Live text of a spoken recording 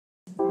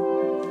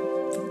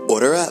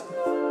Order up.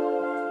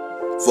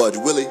 Fudge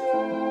Willie,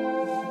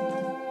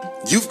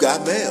 you've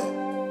got mail.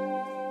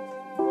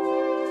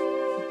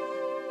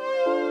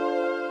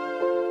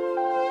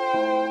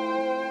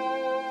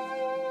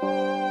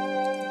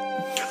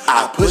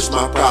 I push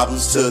my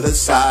problems to the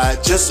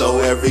side just so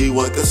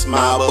everyone can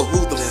smile, but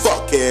who the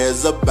fuck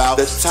cares about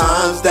the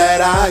times that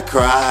I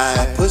cry?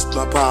 I push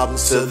my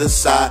problems to the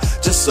side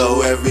just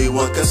so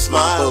everyone can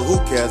smile, but who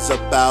cares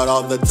about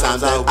all the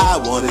times that I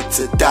wanted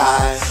to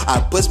die?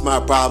 I push my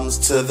problems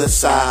to the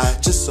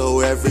side just so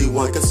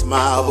everyone can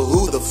smile, but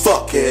who the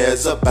fuck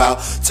cares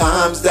about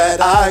times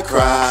that I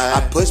cry?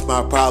 I push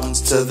my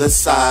problems to the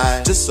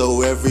side just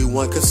so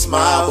everyone can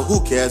smile, but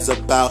who cares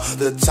about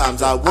the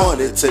times I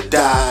wanted to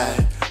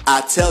die?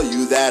 I tell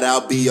you that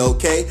I'll be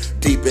okay.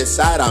 Deep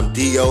inside I'm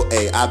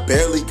DOA. I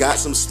barely got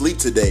some sleep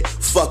today.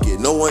 Fuck it,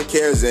 no one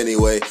cares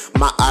anyway.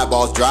 My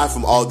eyeballs dry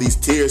from all these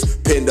tears,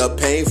 pinned up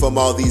pain from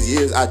all these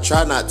years. I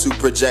try not to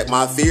project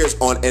my fears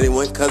on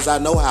anyone cause I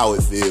know how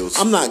it feels.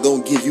 I'm not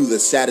gonna give you the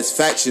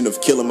satisfaction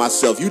of killing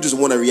myself. You just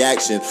want a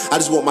reaction. I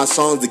just want my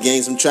songs to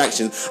gain some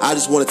traction. I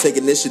just want to take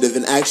initiative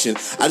and action.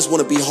 I just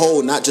want to be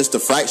whole, not just a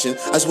fraction.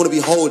 I just want to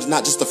be whole,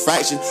 not just a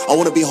fraction. I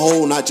want to be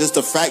whole, not just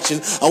a fraction.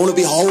 I want to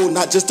be whole,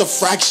 not just a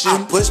fraction.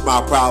 I push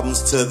my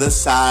problems to the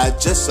side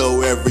just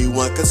so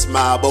everyone can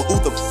smile, but who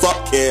the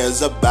fuck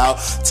cares about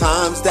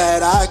times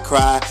that I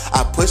cry?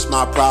 I push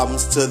my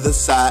problems to the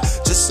side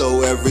just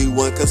so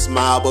everyone can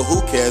smile, but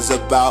who cares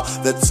about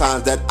the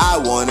times that I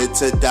wanted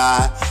to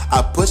die?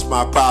 I push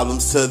my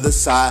problems to the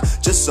side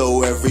just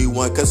so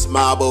everyone can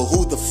smile, but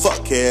who the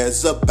fuck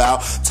cares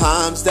about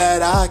times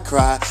that I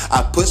cry?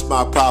 I push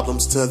my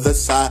problems to the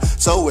side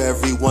so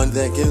everyone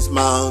that can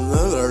smile.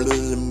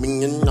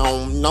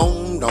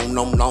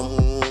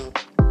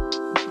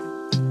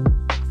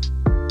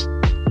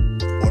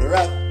 Order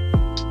up.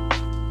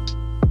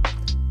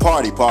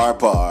 Party,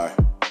 par.